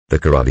The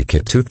Karate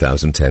Kid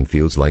 2010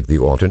 feels like the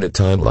alternate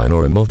timeline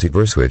or a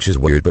multiverse, which is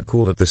weird but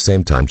cool at the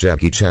same time.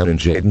 Jackie Chan and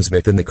Jaden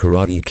Smith in The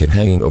Karate Kid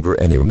hanging over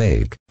any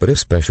remake, but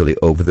especially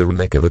over the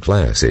remake of a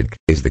classic,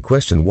 is the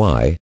question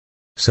why?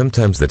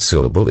 Sometimes that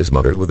syllable is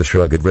muttered with a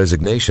shrug of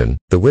resignation,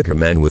 The Wicker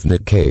Man with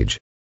Nick Cage.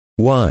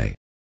 Why?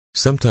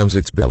 Sometimes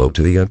it's bellowed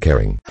to the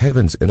uncaring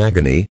heavens in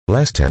agony,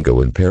 Last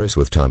Tango in Paris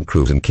with Tom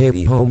Cruise and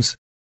Katie Holmes.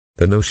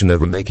 The notion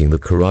of remaking The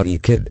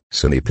Karate Kid,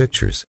 Sony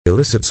Pictures,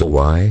 elicits a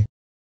why?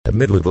 A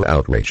mid-level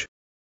outrage.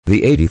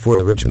 The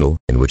 '84 original,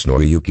 in which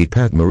Noriyuki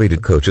Pat Morita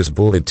coaches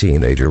bullied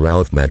teenager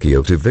Ralph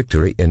Macchio to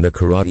victory in the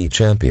Karate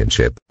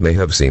Championship, may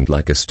have seemed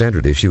like a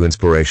standard-issue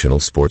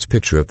inspirational sports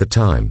picture at the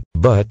time,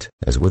 but,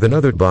 as with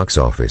another box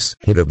office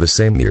hit of the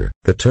same year,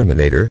 The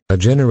Terminator, a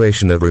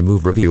generation of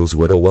remove reveals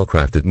what a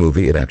well-crafted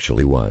movie it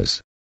actually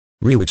was.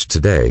 Rewatched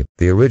today,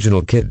 the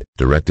original Kid,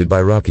 directed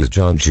by Rocky's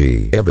John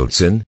G.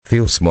 Avildsen,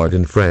 feels smart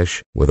and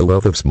fresh, with a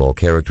wealth of small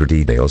character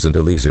details and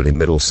a leisurely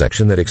middle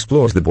section that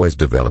explores the boy's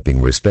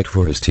developing respect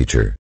for his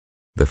teacher.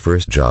 The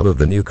first job of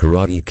the new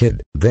Karate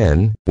Kid,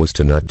 then, was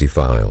to not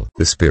defile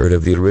the spirit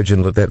of the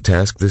original. At that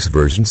task this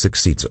version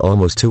succeeds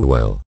almost too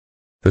well.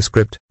 The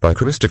script, by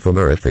Christopher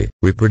Murphy,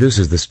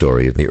 reproduces the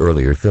story of the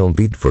earlier film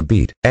beat for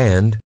beat,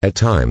 and, at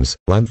times,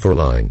 line for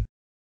line.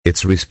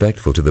 It's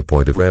respectful to the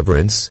point of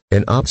reverence,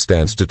 an odd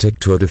stance to take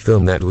toward a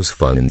film that was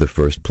fun in the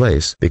first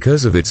place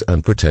because of its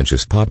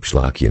unpretentious pop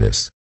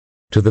schlockiness.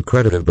 To the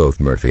credit of both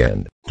Murphy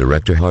and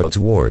director Howard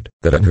Ward,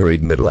 that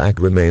unhurried middle act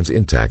remains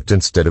intact.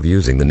 Instead of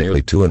using the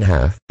nearly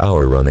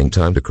 2.5-hour running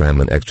time to cram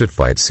in extra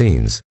fight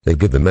scenes, they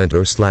give the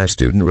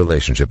mentor-slash-student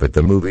relationship at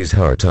the movie's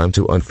heart time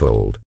to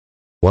unfold.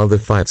 While the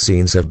fight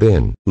scenes have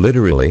been,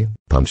 literally,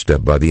 punched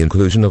up by the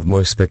inclusion of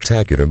more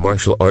spectacular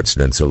martial arts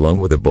stunts along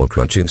with a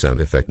bone-crunching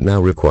sound effect now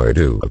required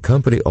to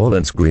accompany all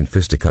on-screen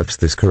fisticuffs,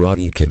 this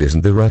Karate Kid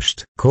isn't the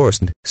rushed,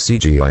 coarse,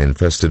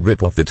 CGI-infested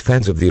rip-off that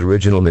fans of the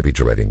original may be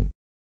dreading.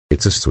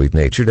 It's as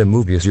sweet-natured a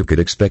movie as you could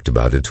expect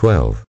about a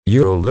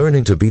 12-year-old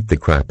learning to beat the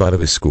crap out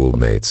of his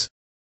schoolmates.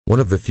 One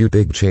of the few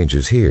big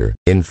changes here,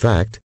 in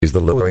fact, is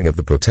the lowering of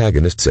the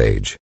protagonist's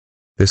age.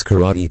 This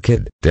Karate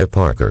Kid, Deb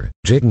Parker,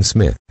 Jaden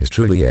Smith, is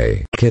truly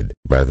a kid,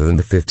 rather than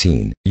the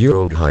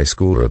 15-year-old high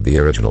schooler of the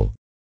original.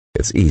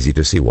 It's easy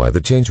to see why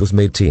the change was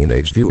made.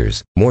 Teenage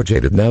viewers, more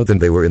jaded now than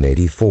they were in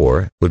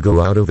 '84, would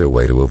go out of their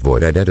way to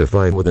avoid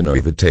identifying with the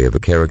naivete of a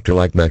character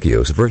like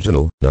Macchio's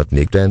virginal, not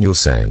Nick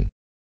Daniels-san.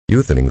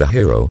 Youthening the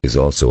hero is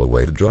also a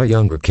way to draw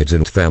younger kids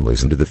and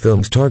families into the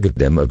film's target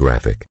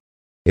demographic.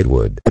 It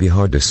would be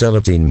hard to sell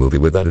a teen movie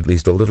without at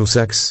least a little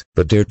sex,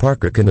 but Deb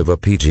Parker can have a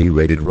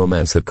PG-rated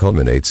romance that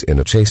culminates in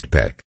a chaste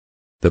peck.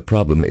 The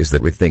problem is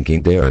that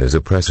rethinking Darren as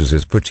oppressors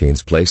his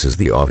preteens places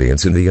the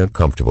audience in the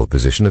uncomfortable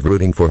position of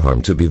rooting for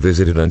harm to be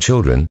visited on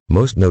children,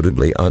 most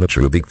notably on a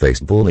true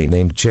big-faced bully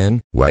named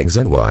Chen Wang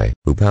Zhenwei,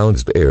 who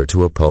pounds Bear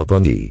to a pulp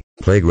on the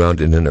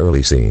playground in an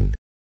early scene.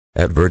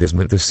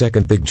 Advertisement. The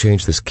second big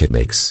change this kid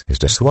makes is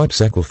to swap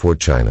sequel for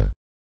China.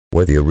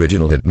 Where the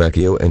original had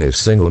Macchio and his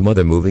single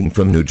mother moving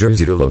from New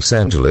Jersey to Los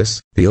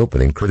Angeles, the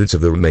opening credits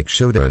of the remake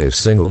showed her and his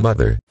single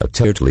mother, a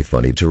terribly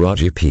funny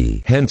Taraji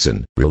P.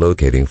 Henson,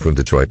 relocating from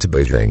Detroit to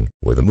Beijing,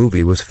 where the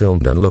movie was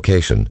filmed on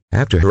location,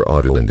 after her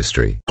auto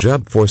industry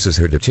job forces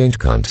her to change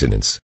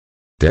continents.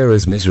 Dare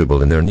is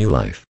miserable in their new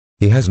life.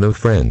 He has no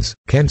friends,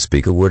 can't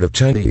speak a word of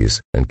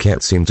Chinese, and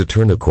can't seem to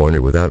turn a corner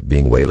without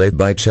being waylaid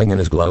by Cheng and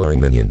his glowering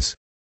minions.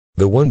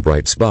 The one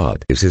bright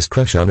spot is his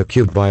crush on a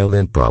cute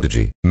violin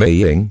prodigy, Mei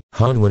Ying,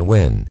 Han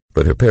Wen,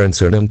 but her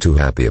parents are none too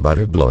happy about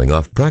her blowing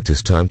off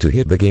practice time to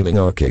hit the gaming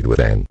arcade with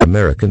an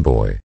American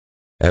boy.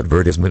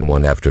 Advertisement.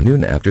 One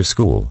afternoon after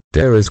school,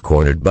 Dare is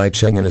cornered by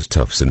Cheng and his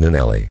toughs in an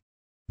alley.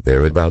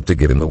 They're about to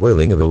give him the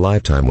wailing of a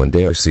lifetime when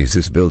Dare sees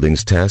his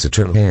building's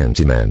taciturn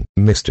handyman,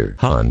 Mr.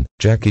 Han,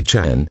 Jackie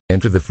Chan,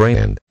 enter the fray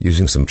and,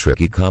 using some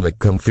tricky comic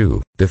kung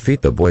fu,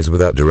 defeat the boys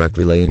without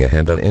directly laying a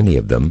hand on any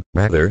of them.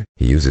 Rather,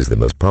 he uses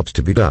them as props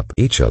to beat up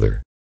each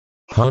other.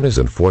 Han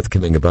isn't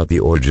forthcoming about the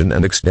origin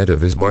and extent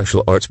of his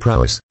martial arts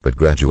prowess, but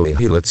gradually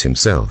he lets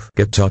himself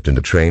get talked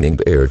into training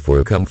Bear for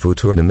a kung fu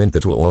tournament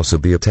that will also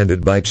be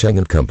attended by Cheng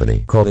and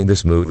company. Calling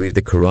this movie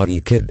The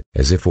Karate Kid,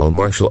 as if all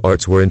martial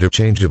arts were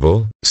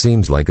interchangeable,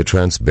 seems like a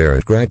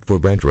transparent grab for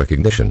brand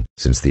recognition,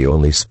 since the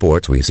only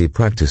sport we see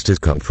practiced is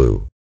kung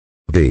fu.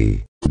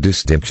 The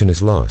distinction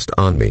is lost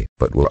on me,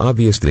 but will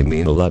obviously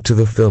mean a lot to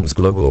the film's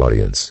global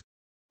audience.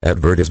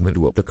 Advertisement.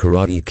 While The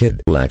Karate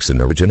Kid lacks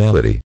in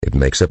originality, it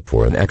makes up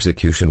for an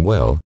execution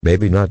well,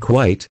 maybe not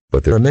quite,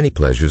 but there are many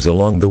pleasures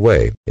along the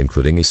way,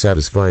 including a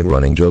satisfying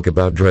running joke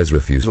about Dre's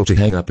refusal to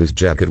hang up his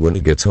jacket when he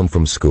gets home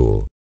from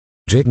school.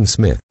 Jaden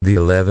Smith, the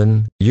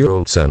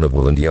 11-year-old son of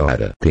Will and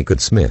Yada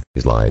Pinkett Smith,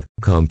 is lithe,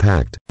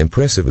 compact,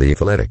 impressively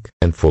athletic,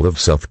 and full of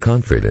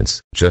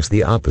self-confidence, just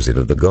the opposite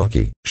of the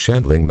gawky,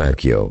 shambling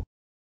Macchio.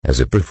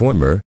 As a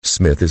performer,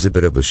 Smith is a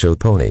bit of a show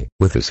pony,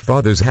 with his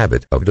father's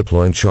habit of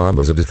deploying charm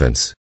as a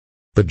defense.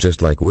 But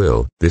just like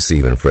Will, this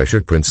even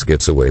fresher prince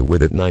gets away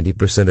with it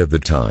 90% of the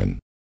time.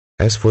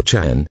 As for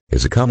Chan,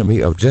 his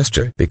economy of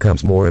gesture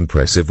becomes more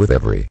impressive with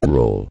every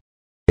role.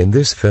 In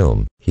this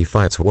film, he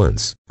fights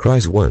once,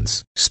 cries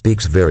once,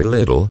 speaks very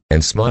little,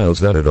 and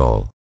smiles not at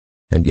all.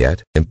 And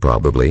yet,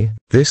 improbably,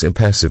 this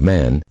impassive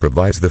man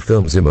provides the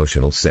film's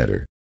emotional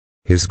center.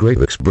 His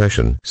grave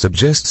expression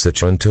suggests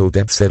such untold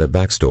depth that a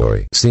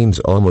backstory seems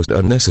almost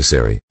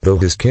unnecessary, though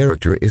his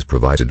character is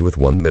provided with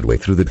one midway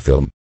through the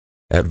film.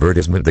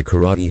 Advertisement: The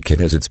Karate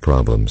Kid has its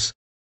problems.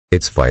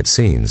 Its fight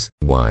scenes,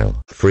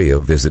 while free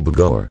of visible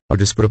gore, are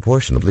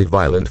disproportionately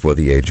violent for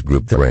the age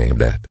group they're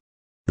aimed at.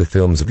 The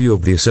film's view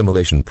of the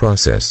assimilation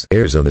process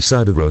errs on the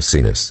side of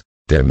grossness.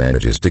 Dan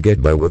manages to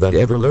get by without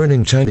ever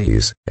learning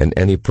Chinese, and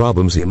any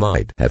problems he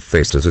might have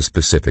faced as a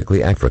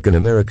specifically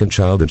African-American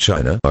child in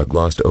China are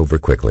glossed over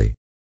quickly.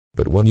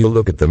 But when you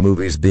look at the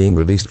movies being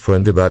released for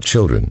and about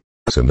children,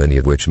 so many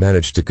of which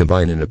manage to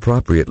combine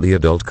inappropriately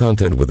adult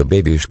content with a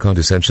babyish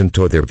condescension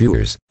toward their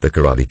viewers, The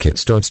Karate Kid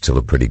starts to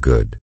look pretty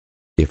good.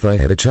 If I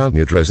had a child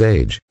Mudra's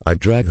age, I'd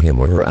drag him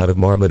or her out of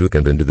Marmaduke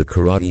and into The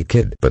Karate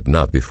Kid, but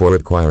not before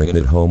acquiring an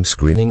at-home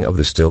screening of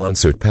the still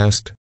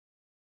unsurpassed